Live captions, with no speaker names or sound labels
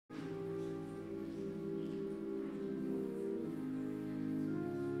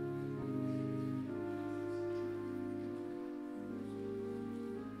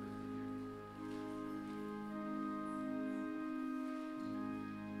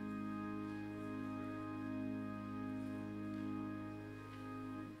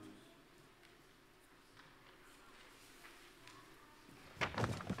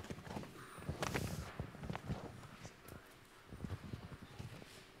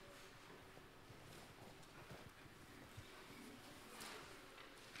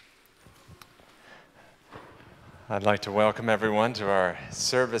I'd like to welcome everyone to our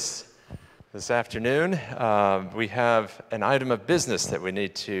service this afternoon. We have an item of business that we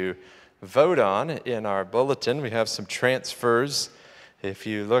need to vote on in our bulletin. We have some transfers. If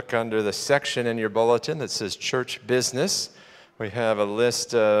you look under the section in your bulletin that says church business, we have a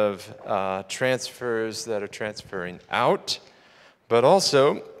list of transfers that are transferring out, but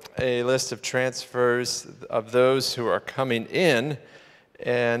also a list of transfers of those who are coming in.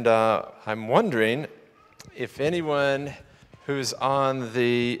 And I'm wondering if anyone who's on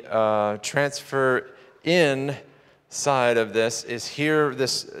the transfer in side of this is here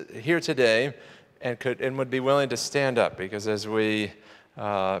today and would be willing to stand up, because as we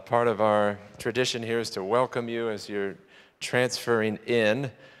part of our tradition here is to welcome you as you're transferring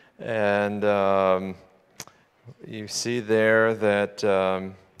in. And you see there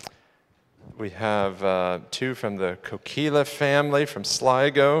that we have two from the Kokila family from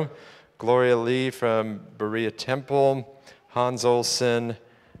Sligo, Gloria Lee from Berea Temple, Hans Olsen,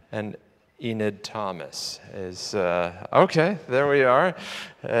 and Enid Thomas is, okay, there we are.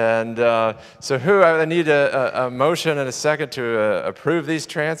 And so I need a motion and a second to approve these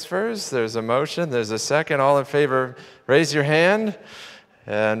transfers. There's a motion, there's a second. All in favor, raise your hand.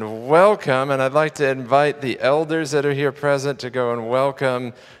 And welcome, and I'd like to invite the elders that are here present to go and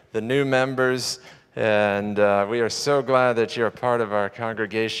welcome the new members. And we are so glad that you're a part of our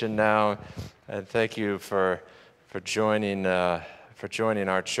congregation now, and thank you for joining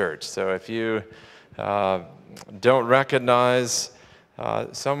our church. So if you don't recognize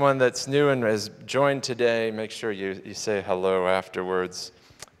someone that's new and has joined today, make sure you say hello afterwards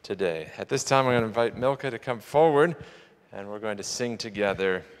today. At this time, I'm going to invite Milka to come forward, and we're going to sing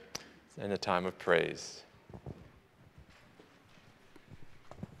together in a time of praise.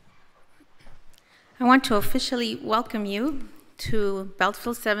 I want to officially welcome you to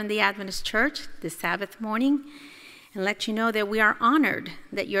Beltsville Seventh-day Adventist Church this Sabbath morning and let you know that we are honored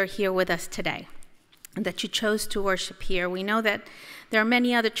that you're here with us today and that you chose to worship here. We know that there are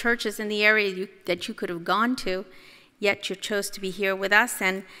many other churches in the area that you could have gone to, yet you chose to be here with us,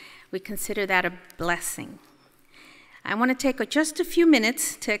 and we consider that a blessing. I want to take just a few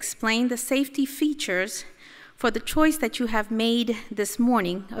minutes to explain the safety features for the choice that you have made this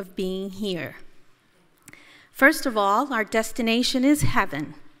morning of being here. First of all, our destination is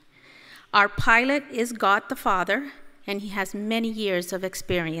heaven. Our pilot is God the Father, and he has many years of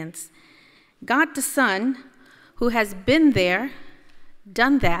experience. God the Son, who has been there,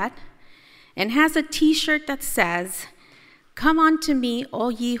 done that, and has a t-shirt that says, "Come unto me, all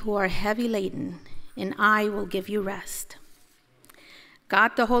ye who are heavy laden, and I will give you rest."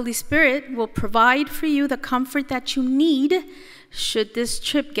 God the Holy Spirit will provide for you the comfort that you need should this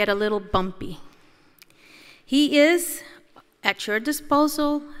trip get a little bumpy. He is at your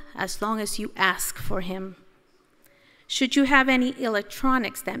disposal as long as you ask for him. Should you have any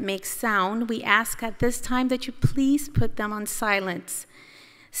electronics that make sound, we ask at this time that you please put them on silence,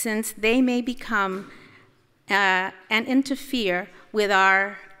 since they may become and interfere with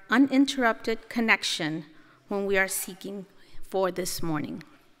our uninterrupted connection when we are seeking for this morning.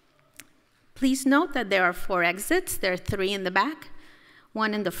 Please note that there are 4 exits. There are 3 in the back,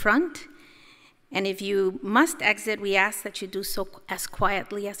 1 in the front. And if you must exit, we ask that you do so as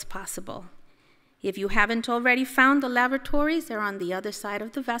quietly as possible. If you haven't already found the lavatories, they're on the other side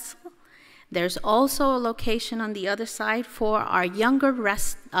of the vessel. There's also a location on the other side for our younger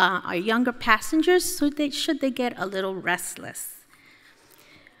passengers, so should they get a little restless.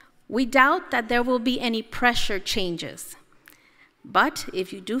 We doubt that there will be any pressure changes. But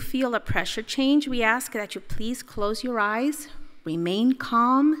if you do feel a pressure change, we ask that you please close your eyes, remain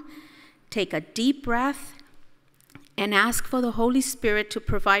calm, take a deep breath, and ask for the Holy Spirit to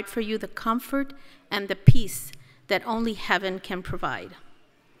provide for you the comfort and the peace that only heaven can provide.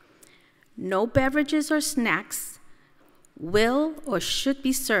 No beverages or snacks will or should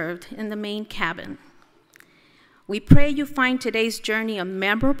be served in the main cabin. We pray you find today's journey a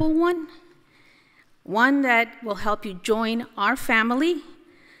memorable one that will help you join our family,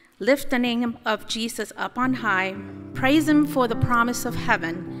 lift the name of Jesus up on high, praise him for the promise of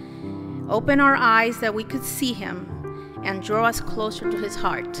heaven, open our eyes that we could see him, and draw us closer to his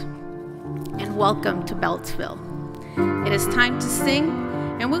heart. And welcome to Beltsville. It is time to sing,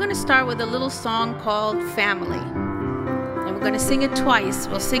 and we're going to start with a little song called Family. And we're going to sing it twice.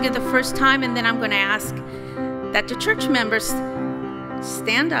 We'll sing it the first time, and then I'm going to ask that the church members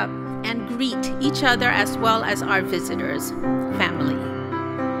stand up and greet each other as well as our visitors. Family.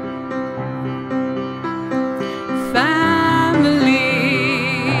 Family.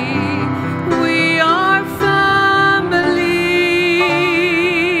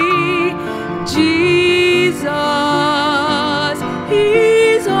 Jesus.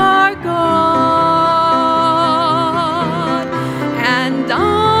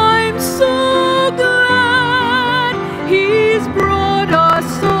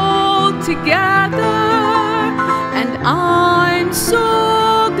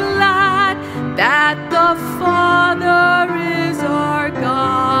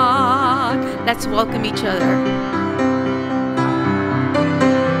 Let's welcome each other.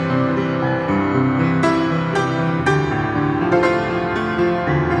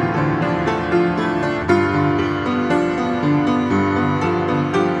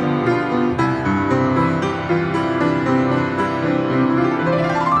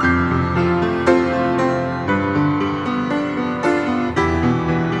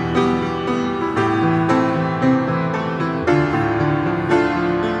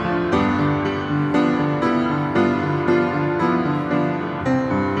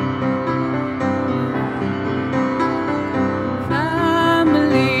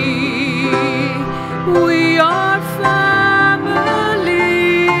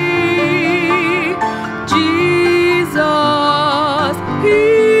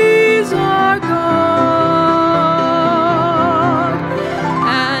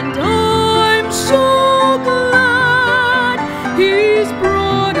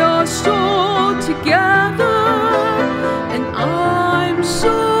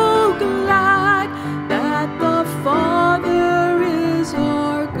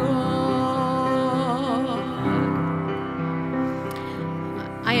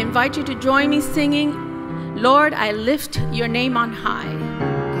 I invite you to join me singing, Lord, I lift your name on high.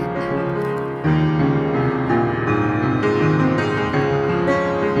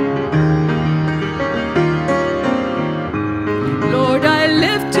 Lord, I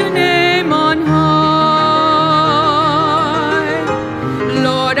lift your name on high.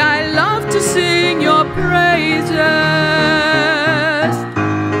 Lord, I love to sing your praises.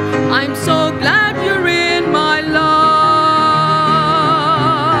 I'm so glad you're in my life.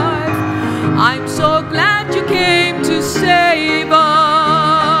 I'm so glad you came to save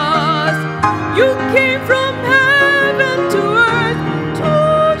us. You came from heaven to earth to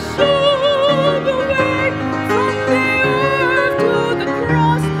show the way from the earth to the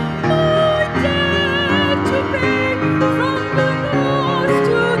cross. My debt to pay from the cross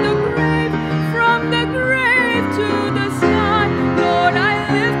to the grave, from the grave to the sky. Lord, I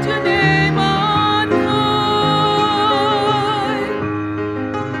lift your name on high.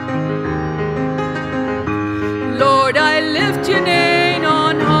 Lord, I lift your name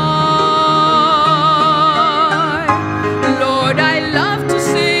on high. Lord, I love to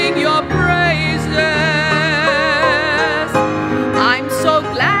sing your praises. I'm so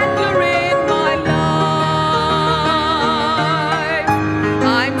glad you're in my life.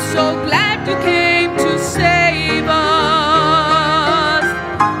 I'm so glad you came to save us.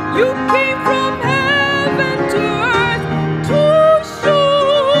 You came from heaven to earth to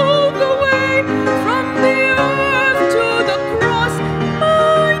show the way from the earth to the cross.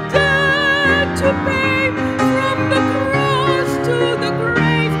 My debt to pay from the cross to the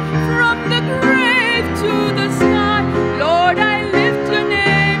grave, from the grave to the sky. Lord, I lift your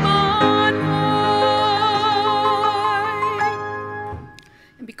name on high.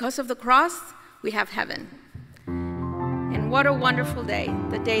 And because of the cross, we have heaven. And what a wonderful day,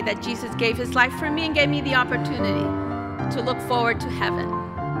 the day that Jesus gave his life for me and gave me the opportunity to look forward to heaven.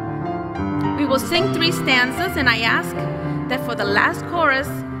 We will sing 3 stanzas, and I ask that for the last chorus,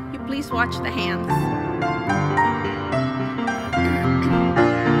 you please watch the hands.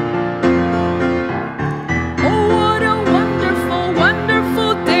 Oh, what a wonderful,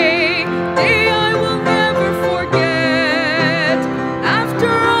 wonderful day, day I will never forget. After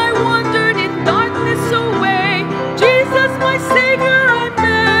I wandered in darkness away, Jesus, my Savior, I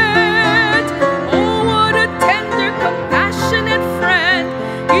met. Oh, what a tender, compassionate friend.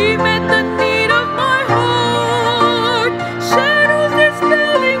 He met the need of my heart. Shadows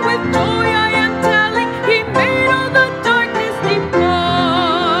dispelling with joy I am telling. He made all the darkness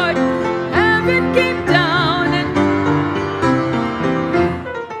depart. Heaven came down and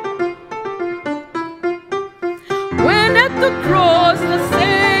when at the cross the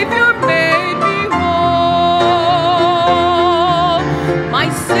Savior made me whole. My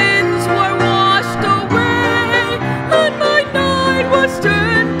sins were washed away and my night was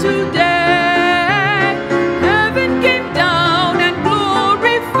turned to day. Heaven came down and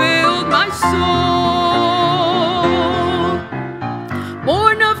glory filled my soul.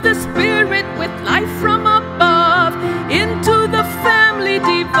 Born of the Spirit with life from above, into the family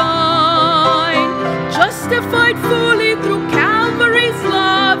divine, justified fully through Calvary's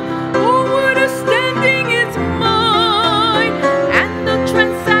love. Oh, what a standing is mine, and the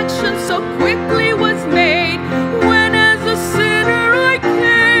transaction so quickly was made when as a sinner I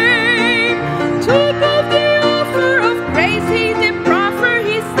came.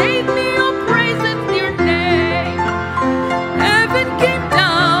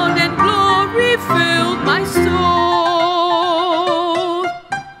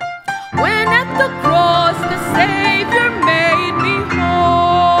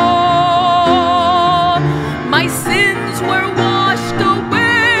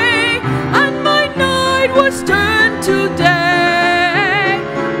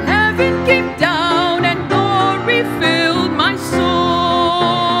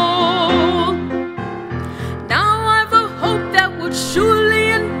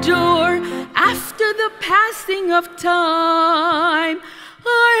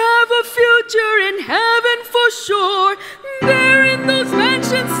 shore, there in those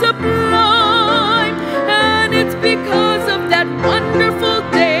mansions sublime. And it's because of that wonderful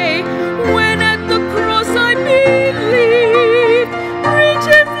day when at the cross I believe,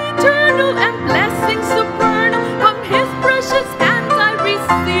 riches eternal and blessings supernal from His precious hands I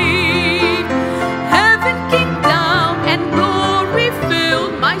received. Heaven came down and glory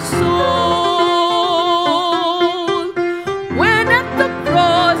filled my soul. When at the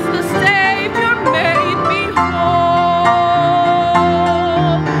cross the Savior made me whole,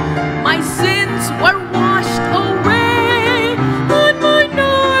 my sins were washed away, and my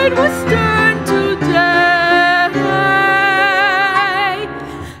night was turned to day.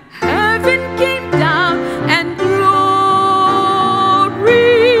 Heaven came down and glory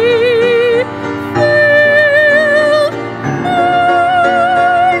filled my.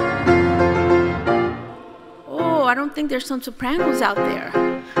 Oh, I don't think there's some sopranos out there.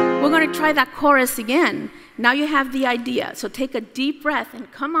 We're going to try that chorus again. Now you have the idea. So take a deep breath and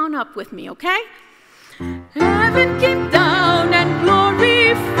come on up with me, okay? Heaven came down and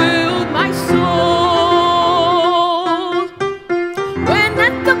glory filled my soul. When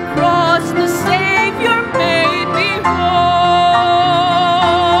at the cross the Savior made me whole,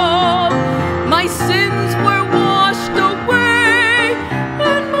 my sins were washed away,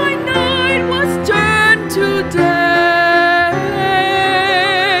 and my night was turned to day.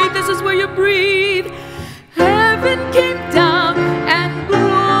 This is where you breathe. Heaven came down and glory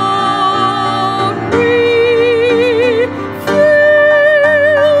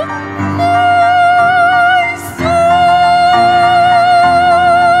filled my soul.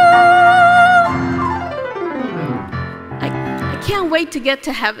 I can't wait to get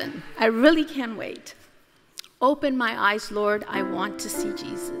to heaven. I really can't wait. Open my eyes, Lord. I want to see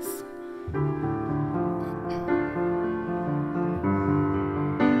Jesus.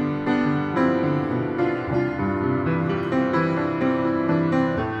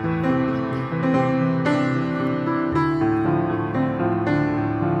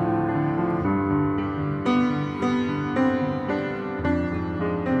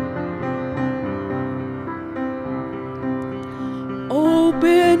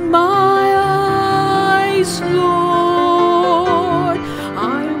 Open my eyes, Lord.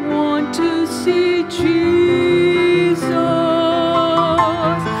 I want to see Jesus,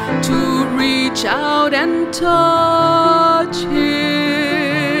 to reach out and touch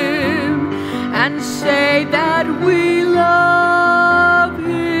Him and say that we love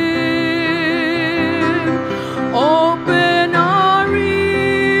Him. Open our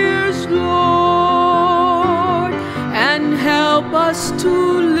ears, Lord, and help us to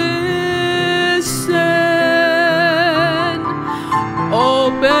listen.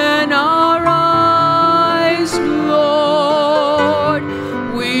 Open our eyes, Lord.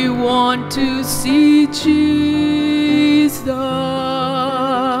 We want to see Jesus.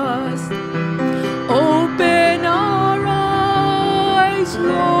 Open our eyes,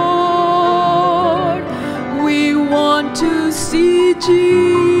 Lord. We want to see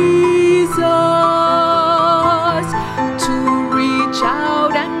Jesus, to reach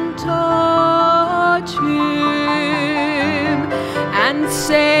out and touch Him and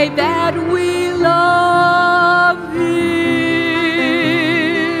say that we love Him.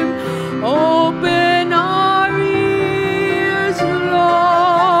 Open our ears,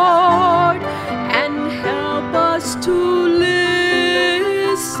 Lord, and help us to listen.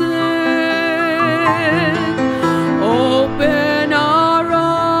 Open our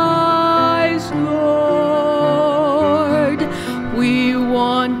eyes, Lord. We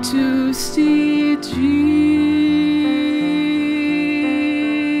want to see Jesus.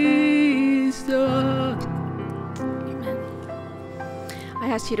 Amen. I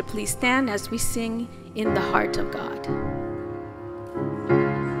ask you to please stand as we sing In the Heart of God.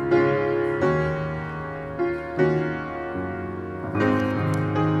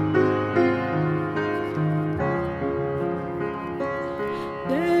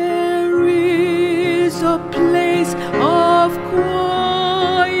 There is a place of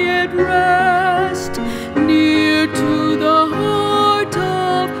quiet rest near to the heart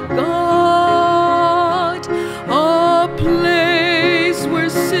of God, a place where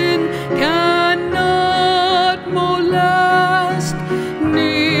sin cannot molest.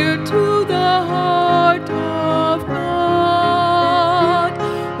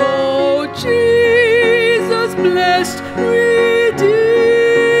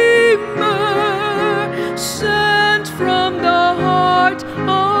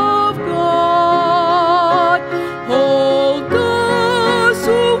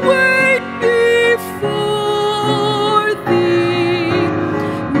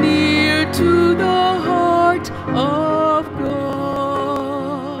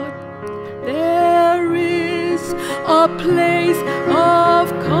 a place of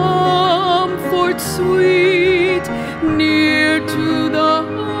comfort sweet, near to the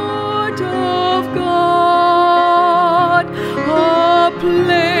heart of God, a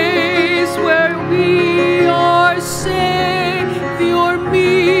place where we our Savior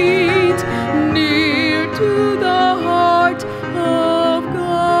meet, near to the heart of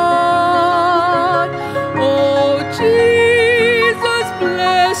God. Oh, Jesus,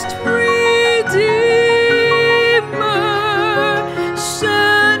 blessed Redeemer,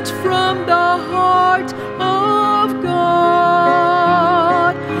 sent from the heart of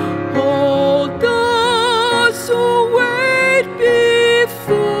God, hold those who wait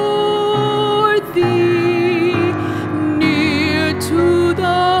before thee, near to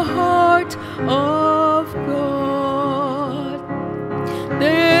the heart of God.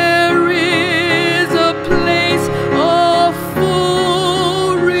 There is a place of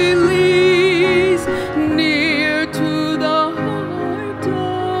full release, near to the heart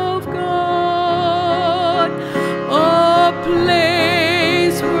of God, a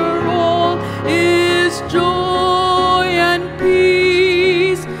place where all is joy and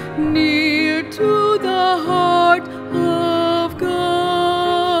peace, near to the heart of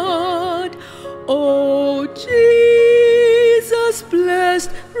God. Oh, Jesus, blessed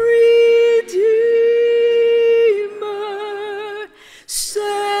Redeemer,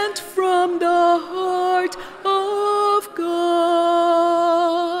 sent from the heart of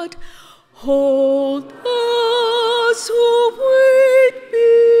God, hold us who wait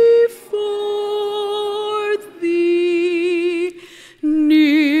before thee,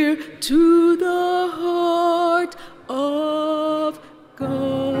 near to the heart of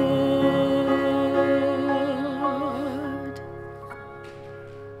God.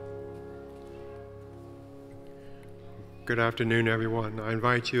 Good afternoon, everyone. I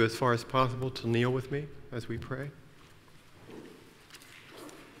invite you as far as possible to kneel with me as we pray.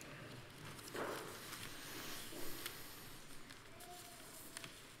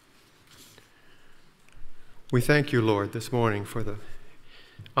 We thank you, Lord, this morning for the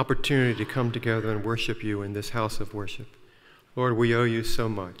opportunity to come together and worship you in this house of worship. Lord, we owe you so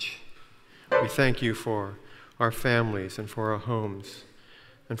much. We thank you for our families and for our homes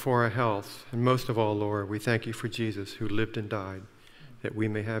and for our health. And most of all, Lord, we thank you for Jesus, who lived and died that we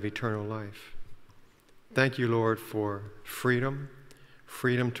may have eternal life. Thank you, Lord, for freedom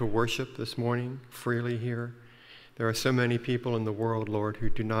to worship this morning freely here. There are so many people in the world, Lord, who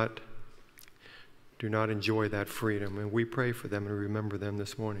do not enjoy that freedom, and we pray for them and remember them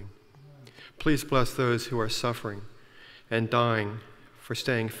this morning. Please bless those who are suffering and dying for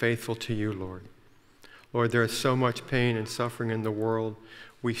staying faithful to you, Lord. Lord, there is so much pain and suffering in the world.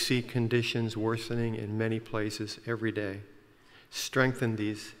 We see conditions worsening in many places every day. Strengthen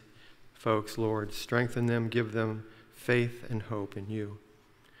these folks, Lord. Strengthen them, give them faith and hope in you.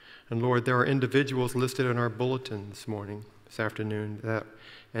 And Lord, there are individuals listed in our bulletin this afternoon,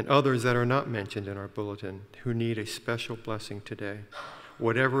 and others that are not mentioned in our bulletin who need a special blessing today.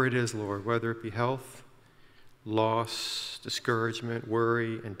 Whatever it is, Lord, whether it be health, loss, discouragement,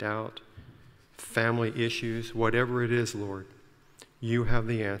 worry, and doubt, family issues, whatever it is, Lord, you have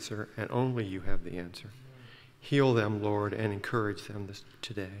the answer, and only you have the answer. Heal them, Lord, and encourage them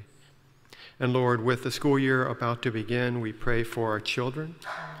today. And Lord, with the school year about to begin, we pray for our children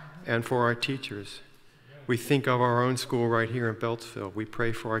and for our teachers. We think of our own school right here in Beltsville. We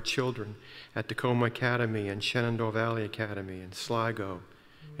pray for our children at Tacoma Academy and Shenandoah Valley Academy and Sligo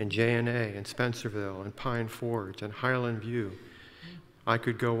and J&A and Spencerville and Pine Forge and Highland View. I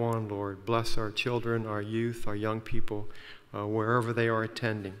could go on, Lord. Bless our children, our youth, our young people, wherever they are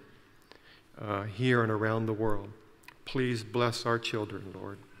attending, here and around the world. Please bless our children,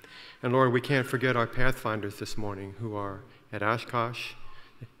 Lord. And Lord, we can't forget our Pathfinders this morning who are at Oshkosh.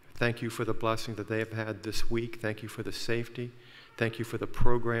 Thank you for the blessing that they have had this week. Thank you for the safety. Thank you for the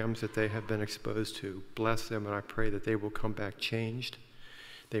programs that they have been exposed to. Bless them, and I pray that they will come back changed.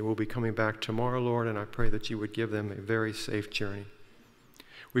 They will be coming back tomorrow, Lord, and I pray that you would give them a very safe journey.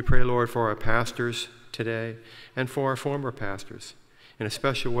 We pray, Lord, for our pastors today and for our former pastors. In a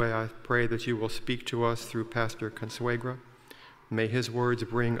special way, I pray that you will speak to us through Pastor Consuegra. May his words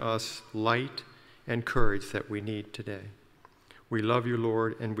bring us light and courage that we need today. We love you,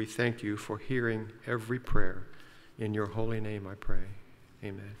 Lord, and we thank you for hearing every prayer. In your holy name I pray.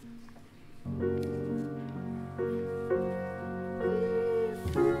 Amen.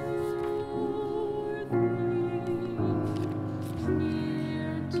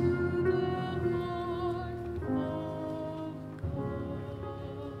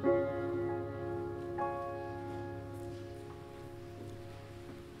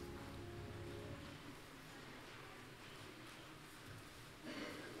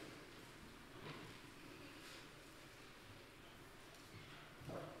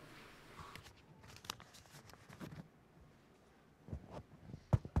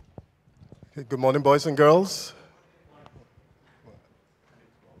 Okay, good morning, boys and girls.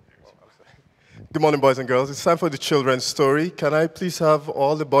 Good morning, boys and girls. It's time for the children's story. Can I please have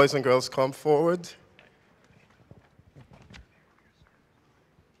all the boys and girls come forward?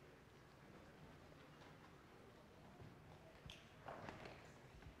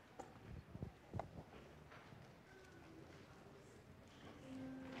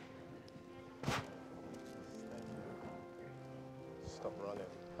 Stop running.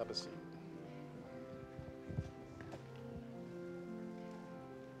 Have a seat.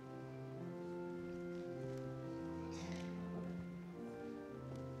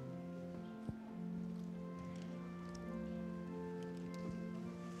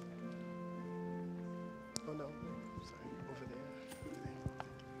 Oh no, sorry, over there.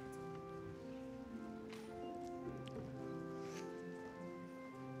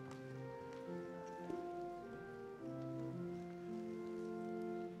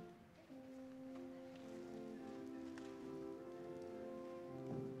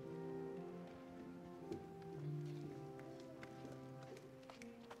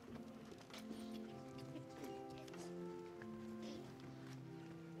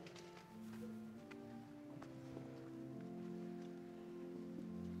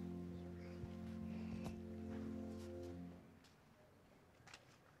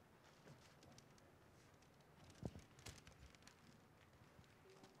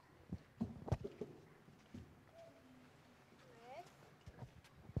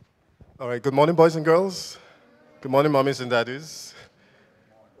 All right, good morning, boys and girls. Good morning, mommies and daddies.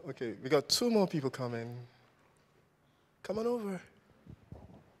 Okay, we got 2 more people coming. Come on over.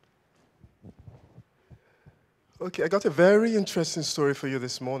 Okay, I got a very interesting story for you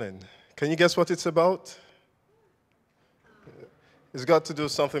this morning. Can you guess what it's about? It's got to do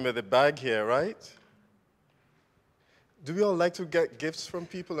something with the bag here, right? Do we all like to get gifts from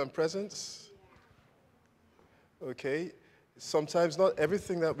people and presents? Okay. Sometimes not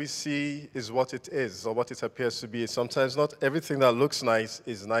everything that we see is what it is or what it appears to be. Sometimes not everything that looks nice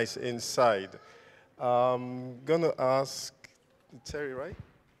is nice inside. I'm going to ask Terry, right?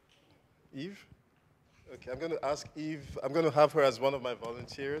 Eve? Okay, I'm going to ask Eve. I'm going to have her as one of my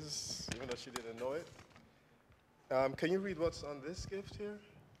volunteers, even though she didn't know it. Can you read what's on this gift here?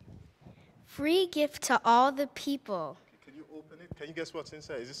 Free gift to all the people. Okay, can you open it? Can you guess what's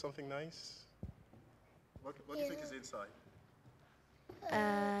inside? Is it something nice? What do you think is inside?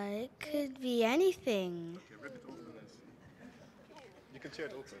 It could be anything. Okay, rip it open and see. You can tear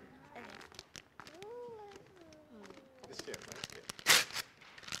it open. This here, right here.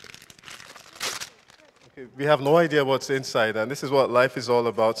 Okay, we have no idea what's inside, and this is what life is all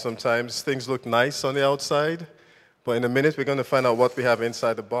about sometimes. Things look nice on the outside, but in a minute we're going to find out what we have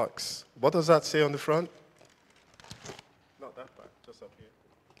inside the box. What does that say on the front? Not that part, just up here.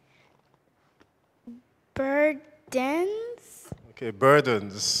 Burdens? Okay,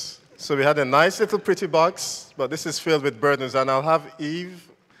 burdens. So we had a nice little pretty box, but this is filled with burdens. And I'll have Eve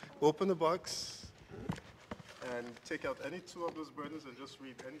open the box and take out any 2 of those burdens and just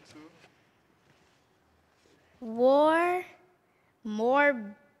read any 2. War?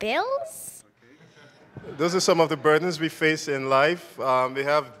 More bills? Okay. Those are some of the burdens we face in life. We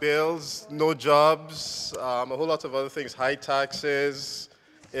have bills, no jobs, a whole lot of other things, high taxes,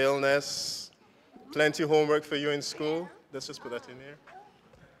 illness, plenty homework for you in school. Let's just put that in here.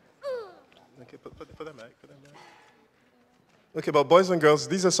 Okay, put them back, Okay, but boys and girls,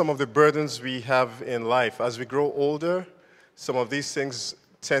 these are some of the burdens we have in life. As we grow older, some of these things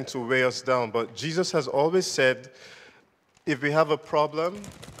tend to weigh us down. But Jesus has always said, if we have a problem,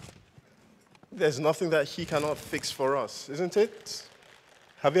 there's nothing that he cannot fix for us, isn't it?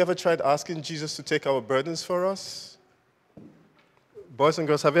 Have you ever tried asking Jesus to take our burdens for us? Boys and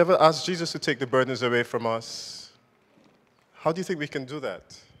girls, have you ever asked Jesus to take the burdens away from us? How do you think we can do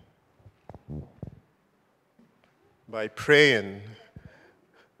that? By praying.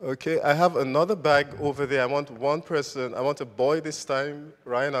 Okay, I have another bag over there. I want one person. I want a boy this time.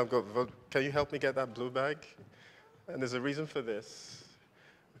 Ryan, can you help me get that blue bag? And there's a reason for this.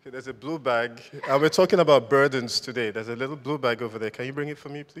 Okay, there's a blue bag. And we're talking about burdens today. There's a little blue bag over there. Can you bring it for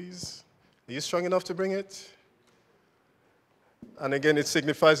me, please? Are you strong enough to bring it? And again, it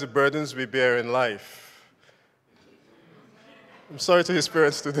signifies the burdens we bear in life. I'm sorry to his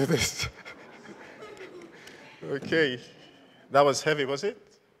parents to do this. Okay. That was heavy, was it?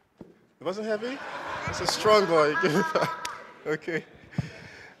 It wasn't heavy? It's a strong boy. Okay.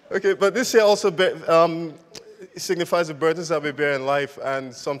 Okay, but this here also signifies the burdens that we bear in life.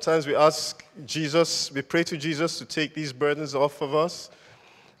 And sometimes we ask Jesus, we pray to Jesus to take these burdens off of us.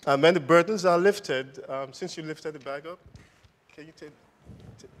 And when the burdens are lifted, since you lifted the bag up, can you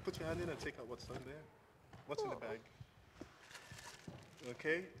Put your hand in and take out what's on there. What's in the bag?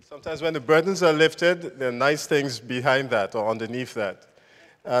 Okay. Sometimes when the burdens are lifted, there are nice things behind that or underneath that.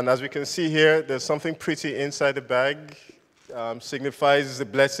 And as we can see here, there's something pretty inside the bag. Signifies the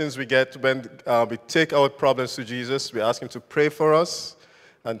blessings we get when we take our problems to Jesus. We ask him to pray for us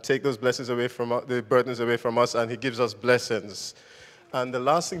and take those blessings away from us, the burdens away from us, and he gives us blessings. And the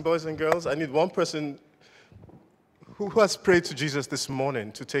last thing, boys and girls, I need one person who has prayed to Jesus this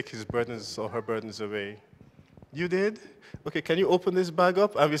morning to take his burdens or her burdens away. You did? Okay, can you open this bag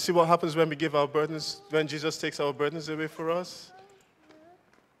up and we see what happens when we give our burdens, when Jesus takes our burdens away for us?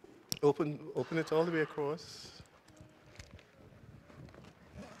 Open it all the way across.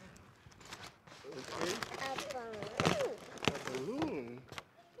 Okay. A balloon.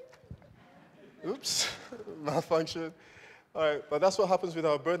 Oops, malfunction. All right, but that's what happens with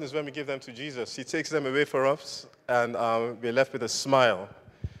our burdens when we give them to Jesus. He takes them away for us, and we're left with a smile.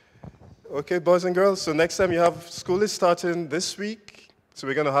 Okay, boys and girls, so next time school is starting this week, so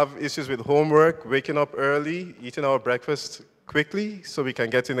we're going to have issues with homework, waking up early, eating our breakfast quickly, so we can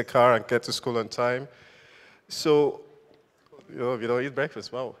get in the car and get to school on time. So, we don't eat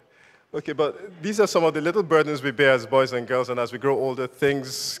breakfast, wow. Okay, but these are some of the little burdens we bear as boys and girls, and as we grow older,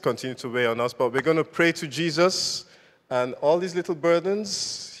 things continue to weigh on us. But we're going to pray to Jesus, and all these little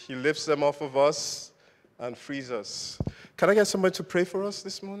burdens, he lifts them off of us and frees us. Can I get somebody to pray for us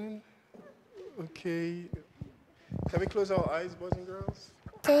this morning? Okay. Can we close our eyes, boys and girls?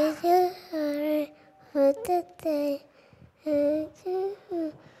 Take your heart for the day.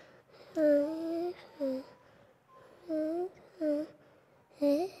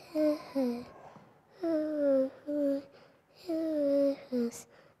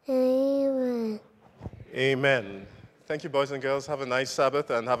 Amen. Amen. Thank you, boys and girls. Have a nice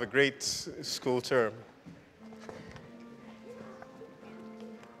Sabbath and have a great school term.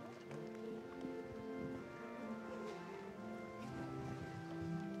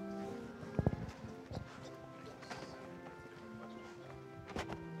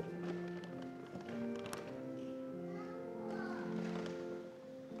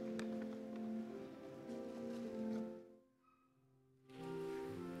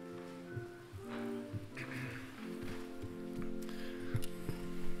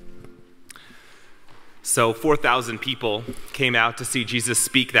 So 4,000 people came out to see Jesus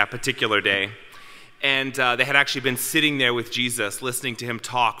speak that particular day. And they had actually been sitting there with Jesus, listening to him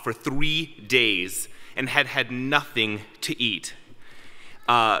talk for 3 days and had had nothing to eat.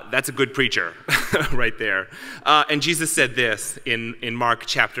 That's a good preacher right there. And Jesus said this in Mark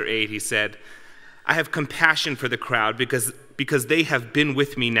chapter 8. He said, I have compassion for the crowd because they have been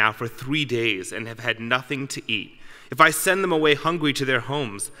with me now for 3 days and have had nothing to eat. If I send them away hungry to their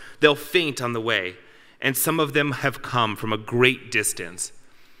homes, they'll faint on the way. And some of them have come from a great distance.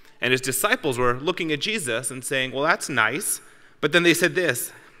 And his disciples were looking at Jesus and saying, well, that's nice. But then they said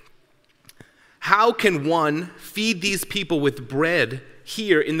this, how can one feed these people with bread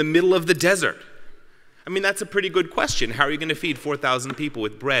here in the middle of the desert? I mean, that's a pretty good question. How are you going to feed 4,000 people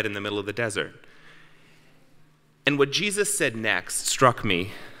with bread in the middle of the desert? And what Jesus said next struck me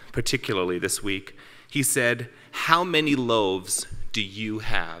particularly this week. He said, how many loaves do you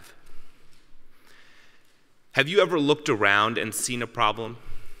have? Have you ever looked around and seen a problem?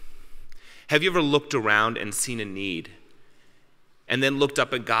 Have you ever looked around and seen a need and then looked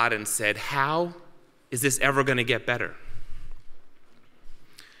up at God and said, how is this ever going to get better?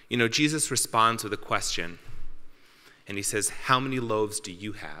 You know, Jesus responds with a question, and he says, how many loaves do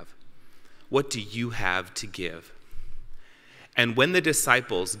you have? What do you have to give? And when the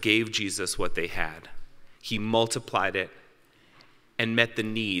disciples gave Jesus what they had, he multiplied it and met the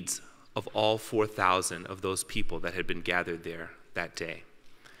needs of all 4,000 of those people that had been gathered there that day.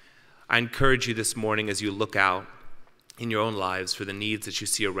 I encourage you this morning as you look out in your own lives for the needs that you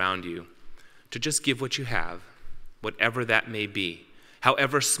see around you, to just give what you have, whatever that may be,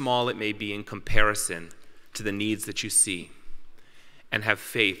 however small it may be in comparison to the needs that you see, and have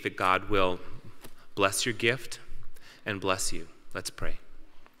faith that God will bless your gift and bless you. Let's pray.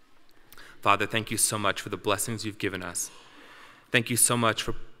 Father, thank you so much for the blessings you've given us. Thank you so much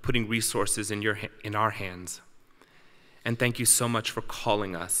for putting resources in our hands. And thank you so much for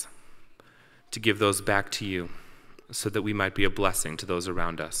calling us to give those back to you so that we might be a blessing to those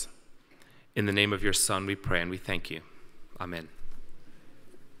around us. In the name of your Son, we pray and we thank you. Amen.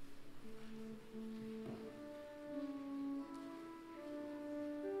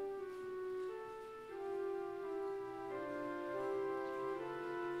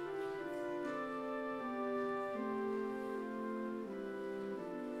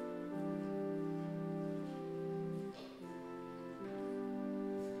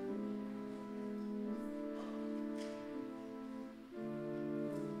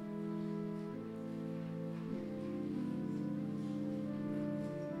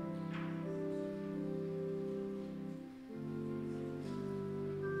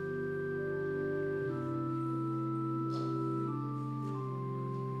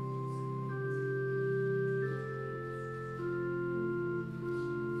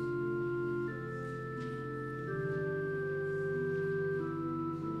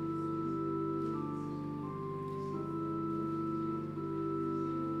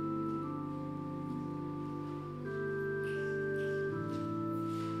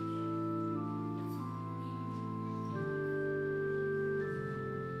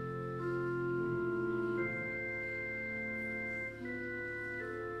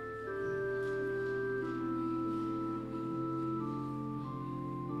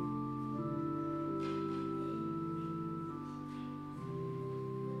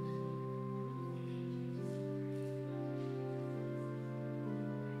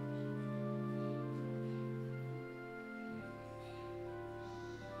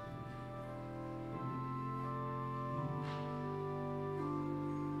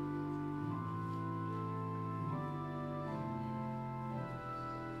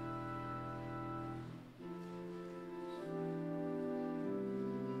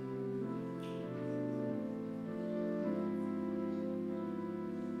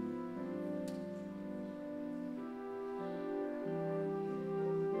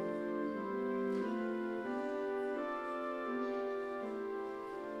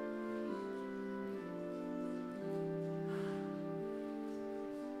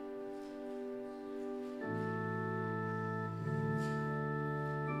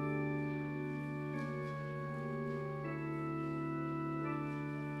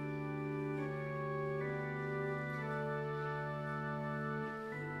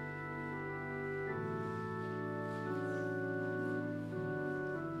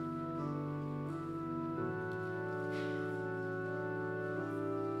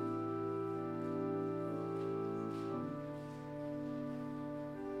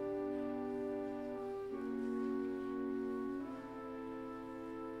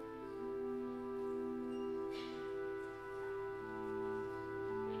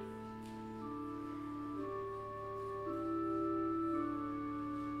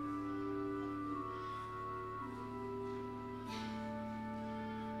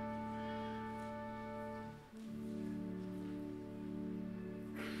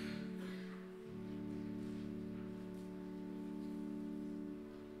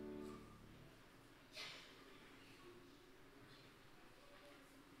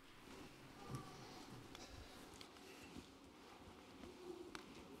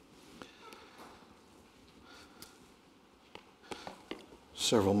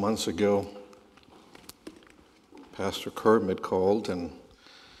 Several months ago, Pastor Kermit called and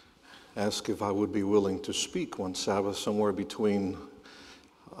asked if I would be willing to speak one Sabbath somewhere between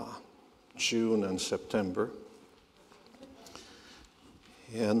June and September.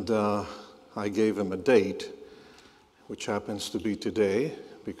 And I gave him a date, which happens to be today,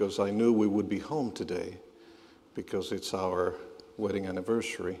 because I knew we would be home today, because it's our wedding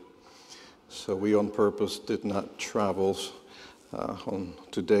anniversary. So we on purpose did not travel on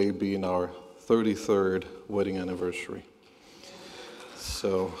today being our 33rd wedding anniversary.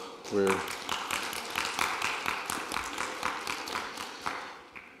 So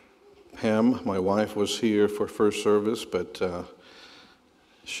Pam, my wife, was here for first service, but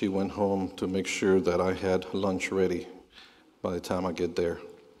she went home to make sure that I had lunch ready by the time I get there.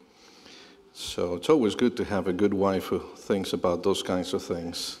 So it's always good to have a good wife who thinks about those kinds of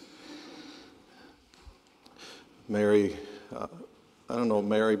things. Mary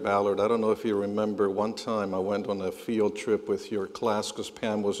Ballard, I don't know if you remember, one time I went on a field trip with your class because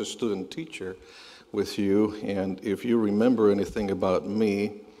Pam was a student teacher with you, and if you remember anything about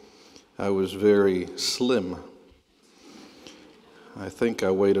me, I was very slim. I think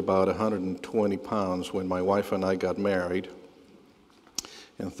I weighed about 120 pounds when my wife and I got married,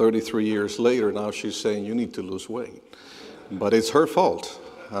 and 33 years later, now she's saying you need to lose weight. But it's her fault,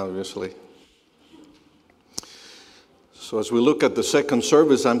 obviously. So as we look at the second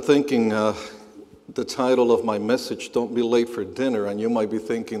service, I'm thinking the title of my message, Don't Be Late for Dinner, and you might be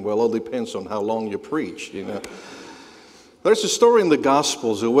thinking, well, it depends on how long you preach, you know. There's a story in the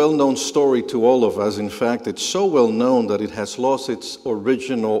Gospels, a well-known story to all of us. In fact, it's so well-known that it has lost its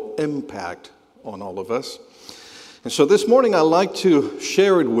original impact on all of us. And so this morning, I'd like to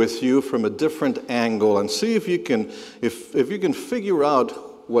share it with you from a different angle and see if you can figure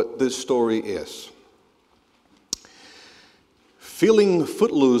out what this story is. Feeling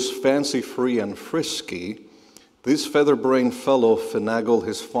footloose, fancy-free, and frisky, this feather-brained fellow finagled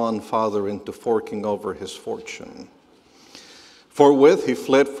his fond father into forking over his fortune. Forthwith, he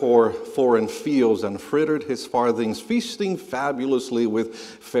fled for foreign fields and frittered his farthings, feasting fabulously with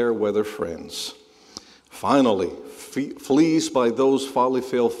fair-weather friends. Finally, fleeced by those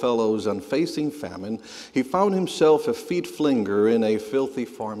folly-filled fellows and facing famine, he found himself a feet-flinger in a filthy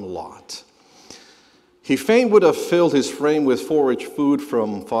farm lot. He fain would have filled his frame with forage food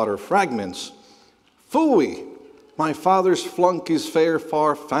from fodder fragments. Phooey! My father's flunkies fare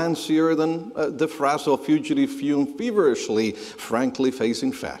far fancier than the frazzled fugitive fume feverishly, frankly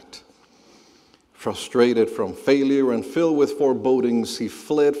facing fact. Frustrated from failure and filled with forebodings, he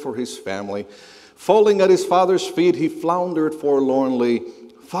fled for his family. Falling at his father's feet, he floundered forlornly,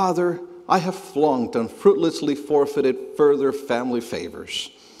 Father, I have flunked and fruitlessly forfeited further family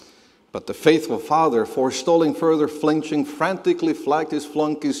favors. But the faithful father, forestalling further flinching, frantically flagged his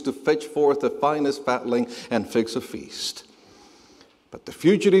flunkies to fetch forth the finest fatling and fix a feast. But the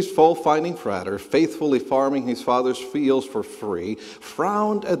fugitive's fault-finding frater, faithfully farming his father's fields for free,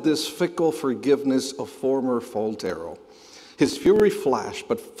 frowned at this fickle forgiveness of former faltero. His fury flashed,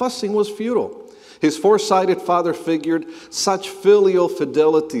 but fussing was futile. His foresighted father figured, such filial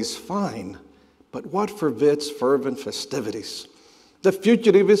fidelity's fine, but what forbids fervent festivities? The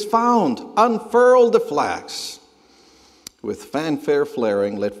fugitive is found. Unfurl the flags. With fanfare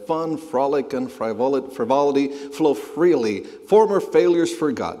flaring, let fun, frolic, and frivolity flow freely, former failures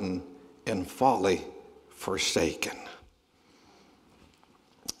forgotten, and folly forsaken.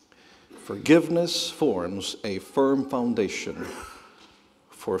 Forgiveness forms a firm foundation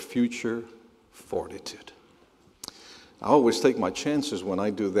for future fortitude. I always take my chances when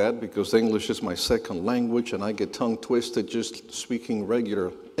I do that because English is my second language and I get tongue twisted just speaking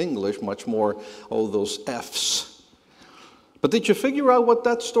regular English, much more all those F's. But did you figure out what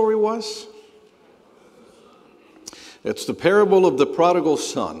that story was? It's the parable of the prodigal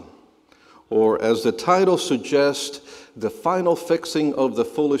son, or as the title suggests, the final fixing of the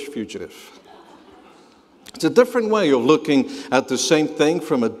foolish fugitive. It's a different way of looking at the same thing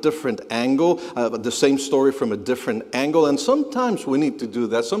from a different angle, the same story from a different angle. And sometimes we need to do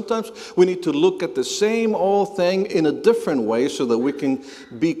that. Sometimes we need to look at the same old thing in a different way so that we can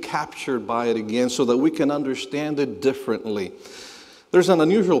be captured by it again, so that we can understand it differently. There's an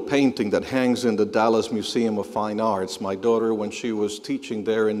unusual painting that hangs in the Dallas Museum of Fine Arts. My daughter, when she was teaching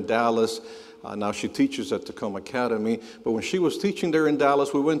there in Dallas, Now she teaches at Tacoma Academy. But when she was teaching there in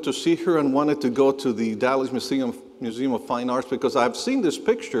Dallas, we went to see her and wanted to go to the Dallas Museum of Fine Arts because I've seen this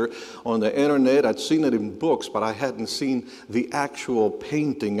picture on the internet. I'd seen it in books, but I hadn't seen the actual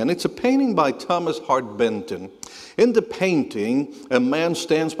painting. And it's a painting by Thomas Hart Benton. In the painting, a man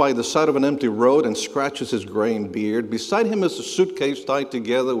stands by the side of an empty road and scratches his graying beard. Beside him is a suitcase tied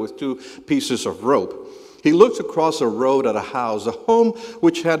together with 2 pieces of rope. He looks across a road at a house, a home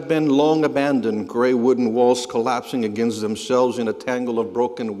which had been long abandoned, gray wooden walls collapsing against themselves in a tangle of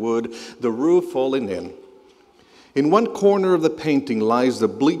broken wood, the roof falling in. In one corner of the painting lies the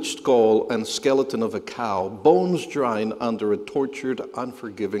bleached skull and skeleton of a cow, bones drying under a tortured,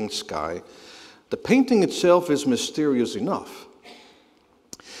 unforgiving sky. The painting itself is mysterious enough,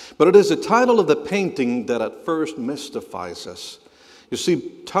 but it is the title of the painting that at first mystifies us. You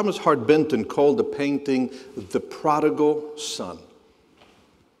see, Thomas Hart Benton called the painting The Prodigal Son.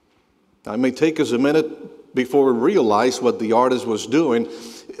 Now, it may take us a minute before we realize what the artist was doing.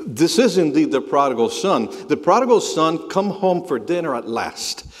 This is indeed the prodigal son. The prodigal son come home for dinner at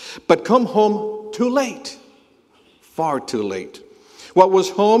last, but come home too late, far too late. What was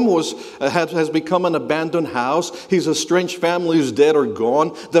home has become an abandoned house. His estranged family is dead or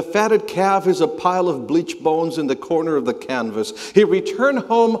gone. The fatted calf is a pile of bleached bones in the corner of the canvas. He returned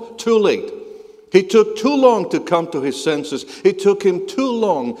home too late. He took too long to come to his senses. It took him too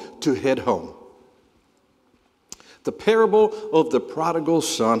long to head home. The parable of the prodigal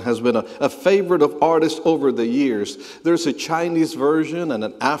son has been a favorite of artists over the years. There's a Chinese version and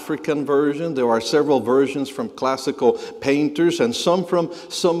an African version. There are several versions from classical painters and some from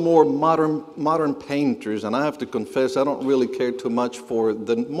some more modern painters. And I have to confess, I don't really care too much for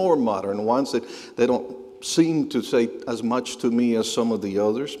the more modern ones. They don't seem to say as much to me as some of the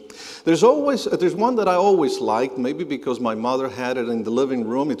others. There's one that I always liked, maybe because my mother had it in the living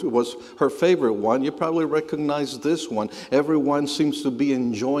room. It was her favorite one. You probably recognize this one. Everyone seems to be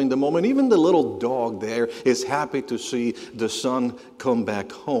enjoying the moment. Even the little dog there is happy to see the son come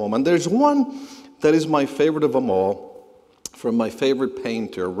back home. And there's one that is my favorite of them all, from my favorite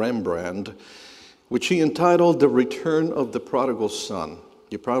painter, Rembrandt, which he entitled The Return of the Prodigal Son.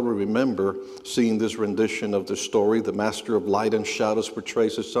 You probably remember seeing this rendition of the story. The master of light and shadows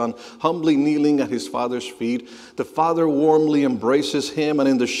portrays his son humbly kneeling at his father's feet. The father warmly embraces him, and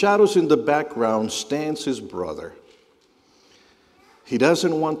in the shadows in the background stands his brother. He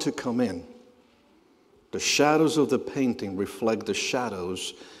doesn't want to come in. The shadows of the painting reflect the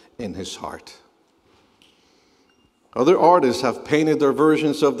shadows in his heart. Other artists have painted their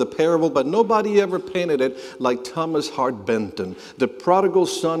versions of the parable, but nobody ever painted it like Thomas Hart Benton. The prodigal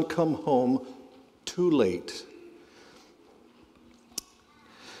son come home too late.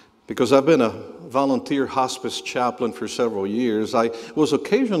 Because I've been a volunteer hospice chaplain for several years, I was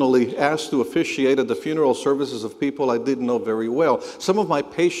occasionally asked to officiate at the funeral services of people I didn't know very well. Some of my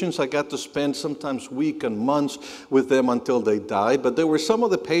patients, I got to spend sometimes weeks and months with them until they died, but there were some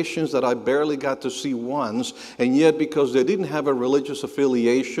of the patients that I barely got to see once, and yet because they didn't have a religious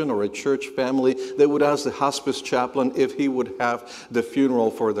affiliation or a church family, they would ask the hospice chaplain if he would have the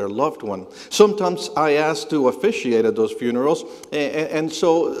funeral for their loved one. Sometimes I asked to officiate at those funerals, and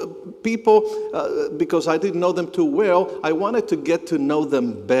so people, because I didn't know them too well, I wanted to get to know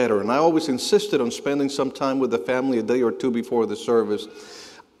them better. And I always insisted on spending some time with the family a day or two before the service.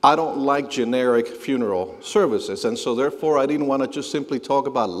 I don't like generic funeral services, and so therefore I didn't want to just simply talk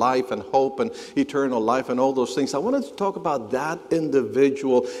about life and hope and eternal life and all those things. I wanted to talk about that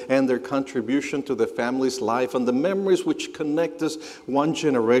individual and their contribution to the family's life and the memories which connect us one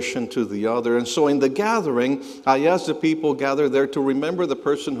generation to the other. And so in the gathering, I asked the people gathered there to remember the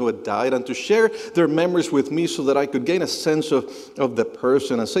person who had died and to share their memories with me so that I could gain a sense of the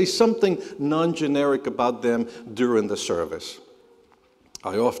person and say something non-generic about them during the service.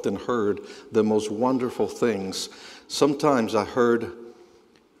 I often heard the most wonderful things. Sometimes I heard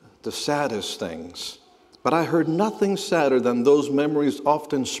the saddest things. But I heard nothing sadder than those memories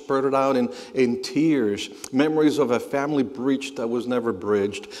often spurted out in tears. Memories of a family breach that was never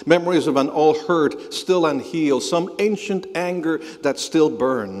bridged. Memories of an old hurt still unhealed. Some ancient anger that still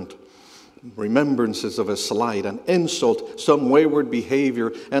burned. Remembrances of a slight, an insult, some wayward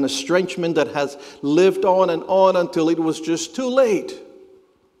behavior, an estrangement that has lived on until it was just too late.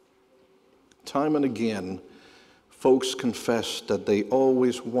 Time and again, folks confessed that they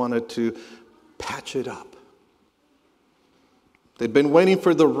always wanted to patch it up. They'd been waiting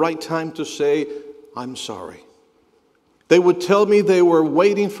for the right time to say, I'm sorry. They would tell me they were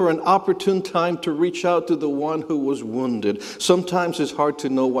waiting for an opportune time to reach out to the one who was wounded. Sometimes it's hard to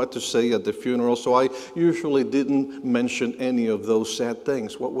know what to say at the funeral, so I usually didn't mention any of those sad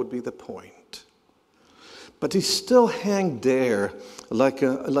things. What would be the point? But he still hang there like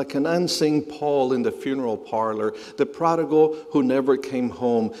an unseen Paul in the funeral parlor, the prodigal who never came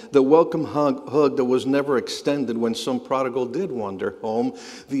home, the welcome hug that was never extended when some prodigal did wander home,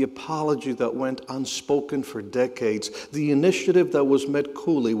 the apology that went unspoken for decades, the initiative that was met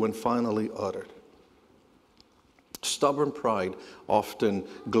coolly when finally uttered. Stubborn pride often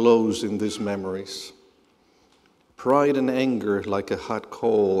glows in these memories. Pride and anger like a hot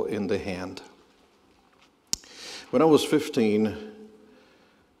coal in the hand. When I was 15,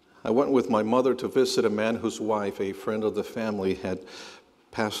 I went with my mother to visit a man whose wife, a friend of the family, had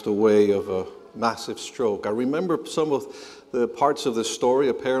passed away of a massive stroke. I remember some of the parts of the story.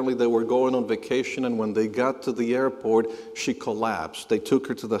 Apparently they were going on vacation, and when they got to the airport, she collapsed. They took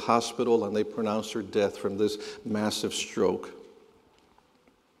her to the hospital and they pronounced her death from this massive stroke.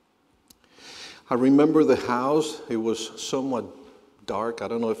 I remember the house. It was somewhat dark. I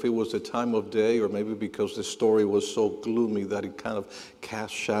don't know if it was the time of day or maybe because the story was so gloomy that it kind of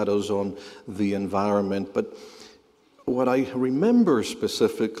cast shadows on the environment. But what I remember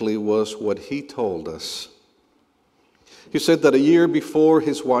specifically was what he told us. He said that a year before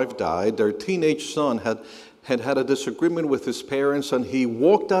his wife died, their teenage son had a disagreement with his parents, and he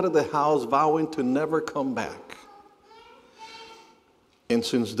walked out of the house vowing to never come back. And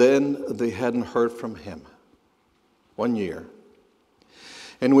since then, they hadn't heard from him. 1 year.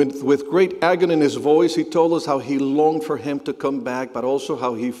 And with great agony in his voice, he told us how he longed for him to come back, but also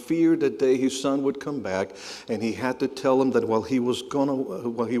how he feared the day his son would come back. And he had to tell him that while he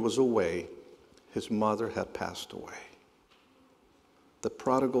was away, his mother had passed away. The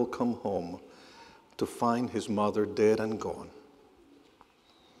prodigal come home to find his mother dead and gone.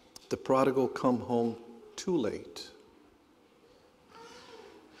 The prodigal come home too late.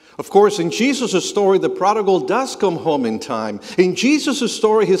 Of course, in Jesus' story, the prodigal does come home in time. In Jesus'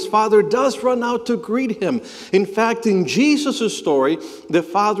 story, his father does run out to greet him. In fact, in Jesus' story, the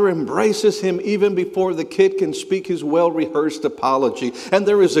father embraces him even before the kid can speak his well-rehearsed apology. And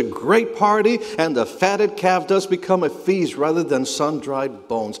there is a great party, and the fatted calf does become a feast rather than sun-dried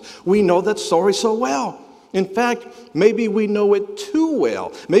bones. We know that story so well. In fact, maybe we know it too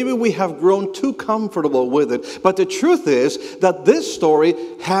well. Maybe we have grown too comfortable with it. But the truth is that this story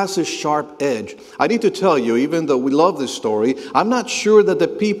has a sharp edge. I need to tell you, even though we love this story, I'm not sure that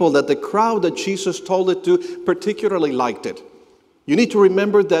the crowd that Jesus told it to particularly liked it. You need to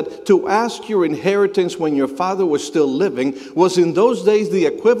remember that to ask your inheritance when your father was still living was in those days the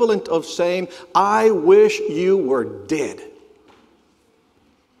equivalent of saying, "I wish you were dead.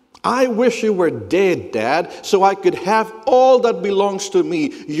 I wish you were dead, Dad, so I could have all that belongs to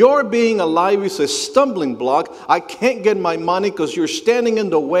me. Your being alive is a stumbling block. I can't get my money because you're standing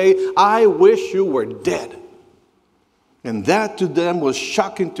in the way. I wish you were dead." And that to them was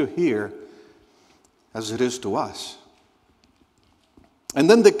shocking to hear, as it is to us. And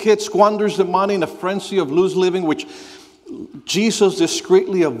then the kid squanders the money in a frenzy of loose living, which Jesus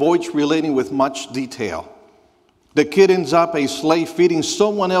discreetly avoids relating with much detail. The kid ends up a slave feeding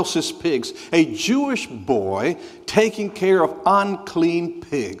someone else's pigs, a Jewish boy taking care of unclean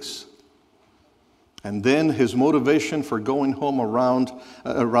pigs. And then his motivation for going home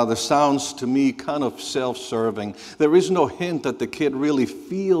sounds to me kind of self-serving. There is no hint that the kid really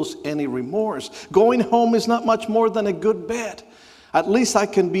feels any remorse. Going home is not much more than a good bet. At least I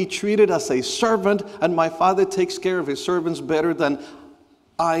can be treated as a servant, and my father takes care of his servants better than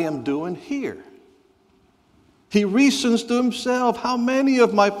I am doing here. He reasons to himself, how many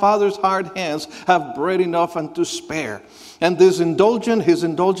of my father's hired hands have bread enough and to spare? And his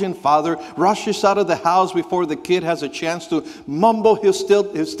indulgent father rushes out of the house before the kid has a chance to mumble his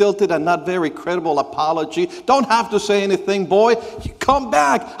stilted and not very credible apology. "Don't have to say anything, boy. You come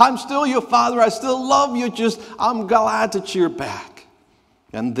back. I'm still your father. I still love you. I'm glad that you're back."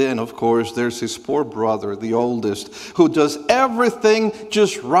 And then, of course, there's his poor brother, the oldest, who does everything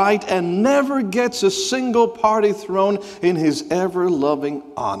just right and never gets a single party thrown in his ever-loving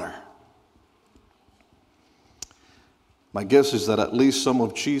honor. My guess is that at least some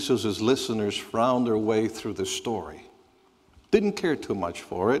of Jesus' listeners frowned their way through the story. Didn't care too much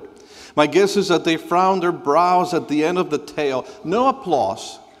for it. My guess is that they frowned their brows at the end of the tale. No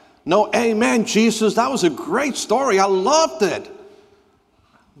applause. No, "Amen, Jesus, that was a great story. I loved it."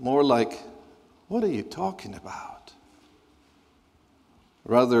 More like, "What are you talking about?"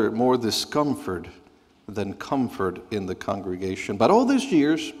 Rather, more discomfort than comfort in the congregation. But all these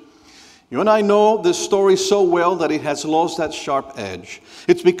years, You and I know this story so well that it has lost that sharp edge.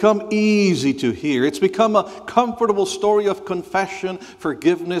 It's become easy to hear. It's become a comfortable story of confession,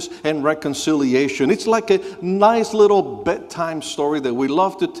 forgiveness, and reconciliation. It's like a nice little bedtime story that we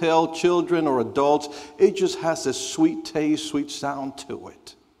love to tell children or adults. It just has a sweet taste, sweet sound to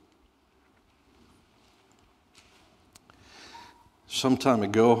it. Some time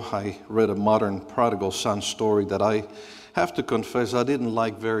ago, I read a modern prodigal son story that I have to confess I didn't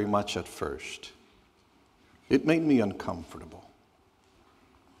like very much at first. It made me uncomfortable.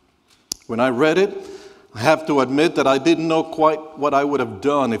 When I read it, I have to admit that I didn't know quite what I would have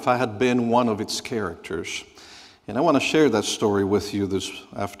done if I had been one of its characters. And I want to share that story with you this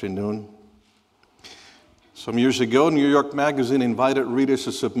afternoon. Some years ago, New York Magazine invited readers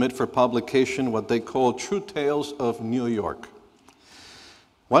to submit for publication what they call True Tales of New York.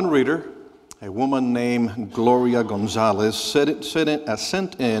 One reader, a woman named Gloria Gonzalez,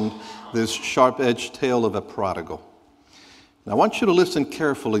 sent in this sharp-edged tale of a prodigal. Now, I want you to listen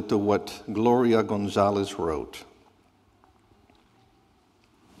carefully to what Gloria Gonzalez wrote.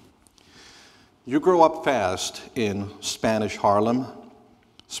 You grow up fast in Spanish Harlem,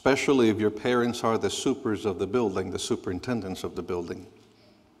 especially if your parents are the supers of the building, the superintendents of the building.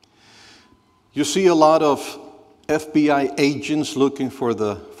 You see a lot of FBI agents looking for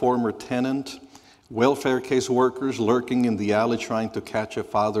the former tenant, welfare case workers lurking in the alley trying to catch a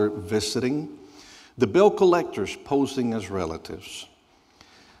father visiting, the bill collectors posing as relatives.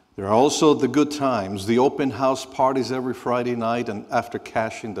 There are also the good times, the open house parties every Friday night and after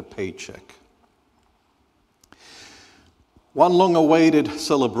cashing the paycheck. One long-awaited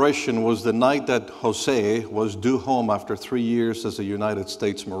celebration was the night that Jose was due home after 3 years as a United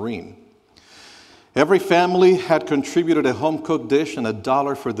States Marine. Every family had contributed a home-cooked dish and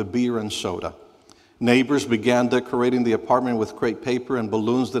 $1 for the beer and soda. Neighbors began decorating the apartment with crepe paper and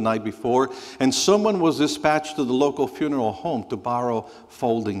balloons the night before, and someone was dispatched to the local funeral home to borrow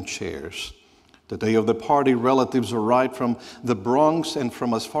folding chairs. The day of the party, relatives arrived from the Bronx and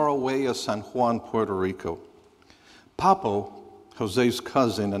from as far away as San Juan, Puerto Rico. Papo, Jose's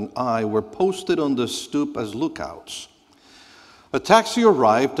cousin, and I were posted on the stoop as lookouts. A taxi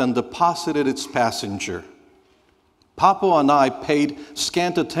arrived and deposited its passenger. Papo and I paid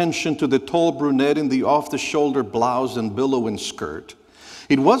scant attention to the tall brunette in the off-the-shoulder blouse and billowing skirt.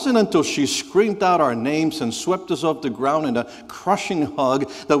 It wasn't until she screamed out our names and swept us off the ground in a crushing hug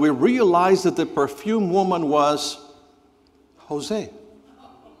that we realized that the perfume woman was Jose.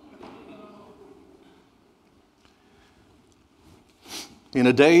 In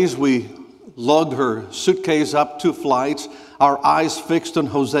a daze, we lugged her suitcase up 2 flights, our eyes fixed on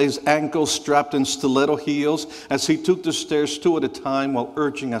Jose's ankles strapped in stiletto heels as he took the stairs 2 at a time while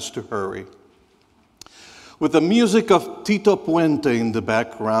urging us to hurry. With the music of Tito Puente in the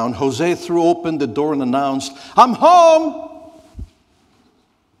background, Jose threw open the door and announced, "I'm home!"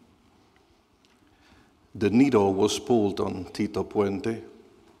 The needle was pulled on Tito Puente.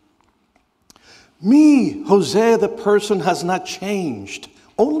 Me, Jose, the person has not changed,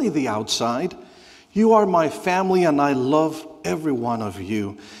 only the outside. You are my family and I love every one of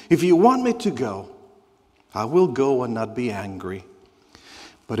you. If you want me to go, I will go and not be angry.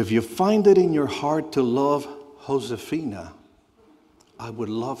 But if you find it in your heart to love Josefina, I would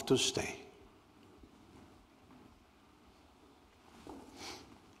love to stay.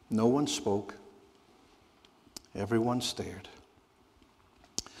 No one spoke. Everyone stared.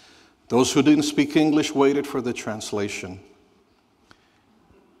 Those who didn't speak English waited for the translation.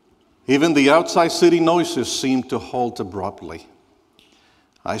 Even the outside city noises seemed to halt abruptly.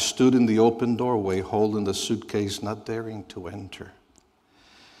 I stood in the open doorway holding the suitcase, not daring to enter.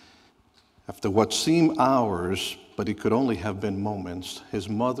 After what seemed hours, but it could only have been moments, his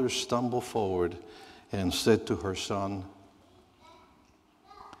mother stumbled forward and said to her son,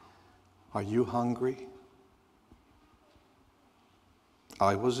 "Are you hungry?"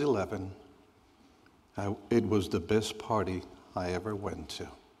 I was 11. It was the best party I ever went to.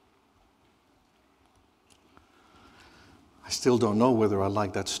 I still don't know whether I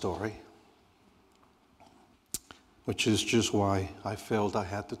like that story, which is just why I felt I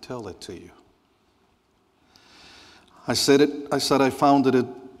had to tell it to you. I found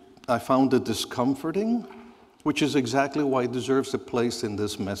it discomforting, which is exactly why it deserves a place in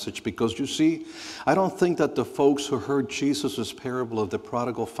this message. Because you see, I don't think that the folks who heard Jesus' parable of the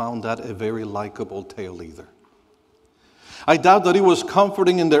prodigal found that a very likable tale either. I doubt that it was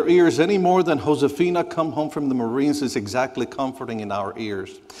comforting in their ears any more than Josefina come home from the Marines is exactly comforting in our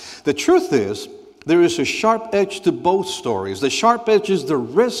ears. The truth is, There is a sharp edge to both stories. The sharp edge is the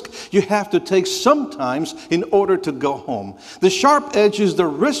risk you have to take sometimes in order to go home. The sharp edge is the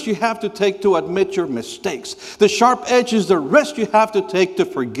risk you have to take to admit your mistakes. The sharp edge is the risk you have to take to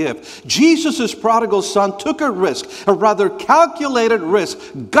forgive. Jesus' prodigal son took a risk, a rather calculated risk,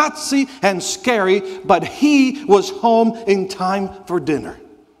 gutsy and scary, but he was home in time for dinner.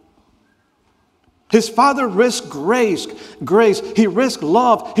 His father risked grace. He risked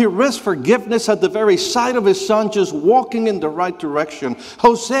love. He risked forgiveness at the very sight of his son just walking in the right direction.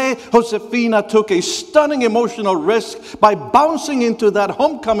 Josefina took a stunning emotional risk by bouncing into that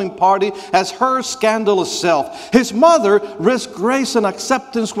homecoming party as her scandalous self. His mother risked grace and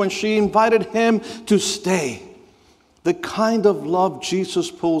acceptance when she invited him to stay. The kind of love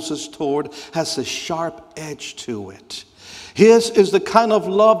Jesus pulls us toward has a sharp edge to it. His is the kind of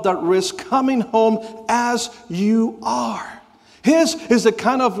love that risks coming home as you are. His is the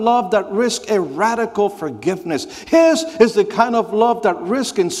kind of love that risks a radical forgiveness. His is the kind of love that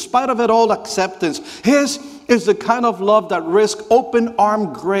risks, in spite of it all, acceptance. His is the kind of love that risks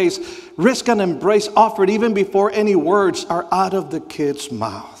open-armed grace, risk an embrace offered even before any words are out of the kid's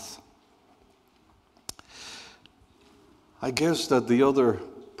mouth. I guess that the other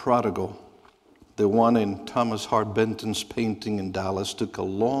prodigal, the one in Thomas Hart Benton's painting in Dallas, took a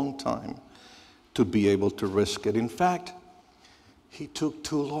long time to be able to risk it. In fact, he took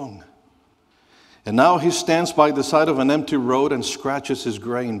too long. And now he stands by the side of an empty road and scratches his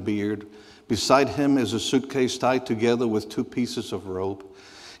graying beard. Beside him is a suitcase tied together with 2 pieces of rope.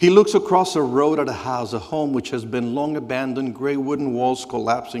 He looks across a road at a house, a home which has been long abandoned, gray wooden walls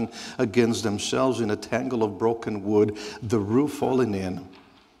collapsing against themselves in a tangle of broken wood, the roof falling in.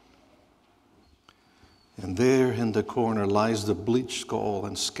 And there in the corner lies the bleached skull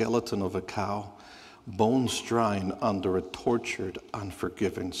and skeleton of a cow, bones drying under a tortured,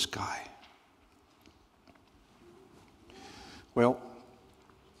 unforgiving sky. Well,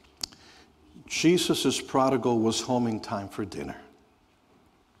 Jesus' prodigal was home in time for dinner.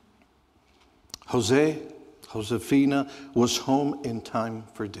 Josefina was home in time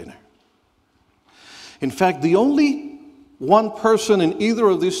for dinner. In fact, the only one person in either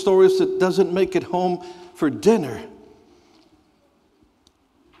of these stories that doesn't make it home for dinner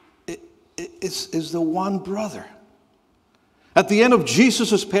is the one brother. At the end of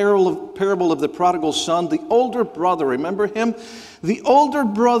Jesus' parable of the prodigal son, the older brother, remember him? The older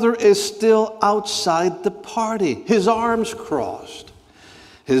brother is still outside the party, his arms crossed,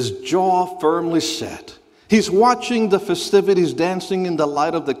 his jaw firmly set. He's watching the festivities dancing in the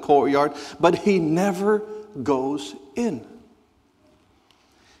light of the courtyard, but he never goes in.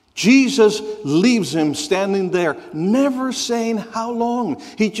 Jesus leaves him standing there, never saying how long.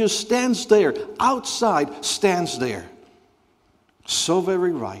 He just stands there, outside, stands there. So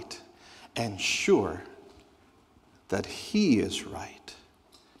very right and sure that he is right.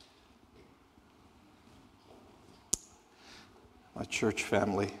 My church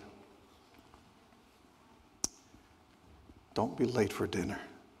family, don't be late for dinner.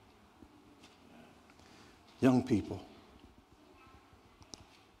 Young people,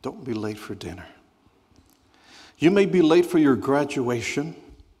 don't be late for dinner. You may be late for your graduation,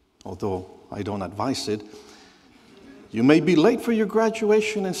 although I don't advise it. You may be late for your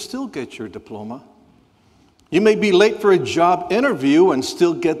graduation and still get your diploma. You may be late for a job interview and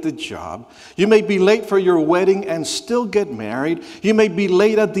still get the job. You may be late for your wedding and still get married. You may be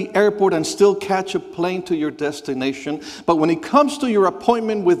late at the airport and still catch a plane to your destination. But when it comes to your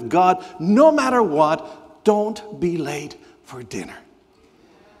appointment with God, no matter what, don't be late for dinner.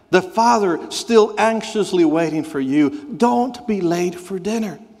 The Father still anxiously waiting for you. Don't be late for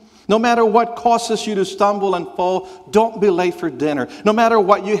dinner. No matter what causes you to stumble and fall, don't be late for dinner. No matter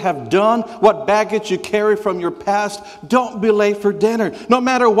what you have done, what baggage you carry from your past, don't be late for dinner. No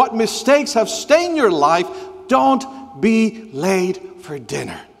matter what mistakes have stained your life, don't be late for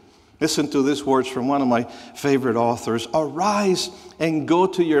dinner. Listen to these words from one of my favorite authors. Arise and go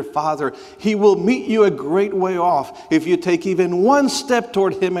to your Father. He will meet you a great way off if you take even one step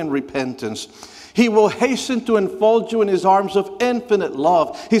toward Him in repentance. He will hasten to enfold you in His arms of infinite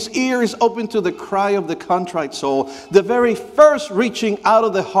love. His ear is open to the cry of the contrite soul. The very first reaching out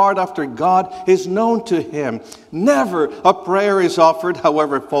of the heart after God is known to Him. Never a prayer is offered,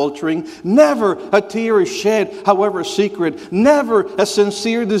 however faltering. Never a tear is shed, however secret. Never a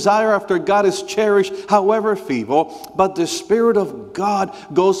sincere desire after God is cherished, however feeble. But the Spirit of God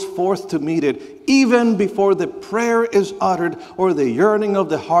goes forth to meet it, even before the prayer is uttered or the yearning of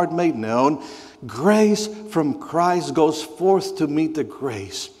the heart made known. Grace from Christ goes forth to meet the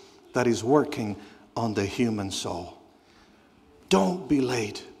grace that is working on the human soul. Don't be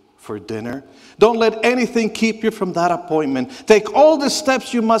late for dinner. Don't let anything keep you from that appointment. Take all the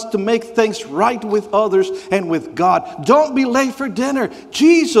steps you must to make things right with others and with God. Don't be late for dinner.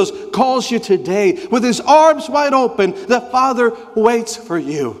 Jesus calls you today with his arms wide open. The Father waits for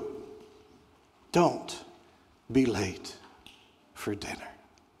you. Don't be late for dinner.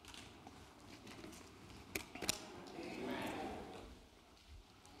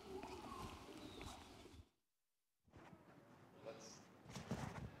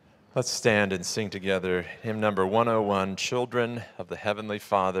 Let's stand and sing together hymn number 101, Children of the Heavenly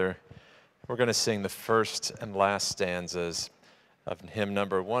Father. We're going to sing the first and last stanzas of hymn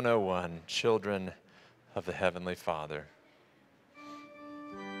number 101, Children of the Heavenly Father.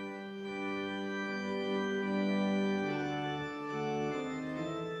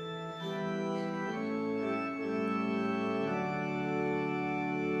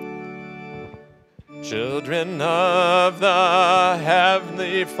 Children of the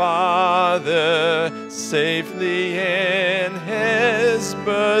Heavenly Father, safely in his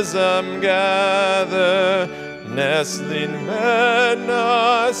bosom gather, nestling when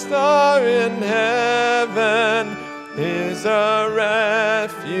a star in heaven is a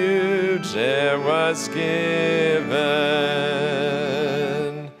refuge e'er was given.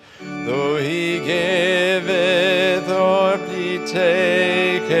 Though he giveth or he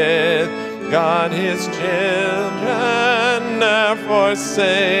taketh, God his children ne'er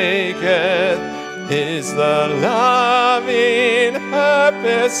forsaketh. Is the loving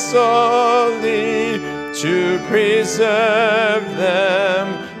purpose solely to preserve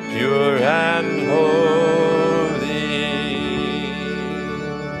them pure and holy.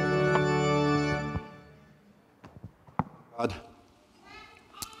 God,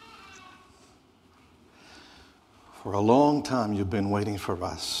 for a long time you've been waiting for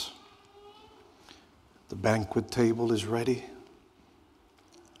us. The banquet table is ready,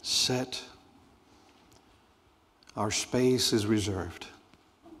 set. Our space is reserved,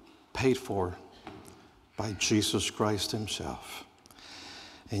 paid for by Jesus Christ himself.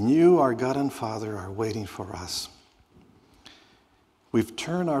 And you, our God and Father, are waiting for us. We've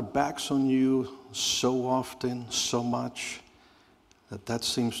turned our backs on you so often, so much, that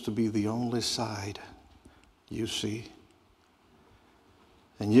seems to be the only side you see.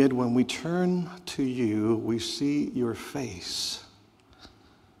 And yet when we turn to you, we see your face,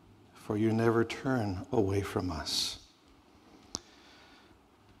 for you never turn away from us.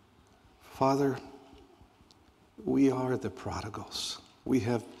 Father, we are the prodigals. We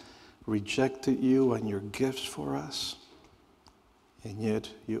have rejected you and your gifts for us, and yet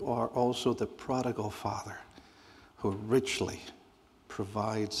you are also the prodigal Father who richly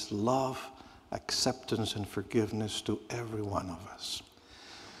provides love, acceptance, and forgiveness to every one of us.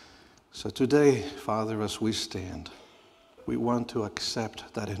 So today, Father, as we stand, we want to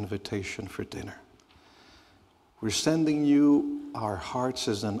accept that invitation for dinner. We're sending you our hearts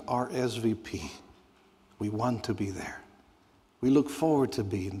as an RSVP. We want to be there. We look forward to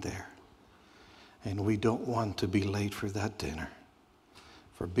being there. And we don't want to be late for that dinner.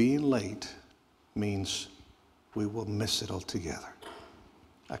 For being late means we will miss it altogether.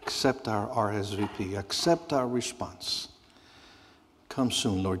 Accept our RSVP. Accept our response. Come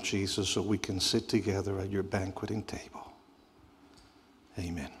soon, Lord Jesus, so we can sit together at your banqueting table.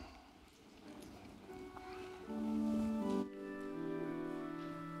 Amen.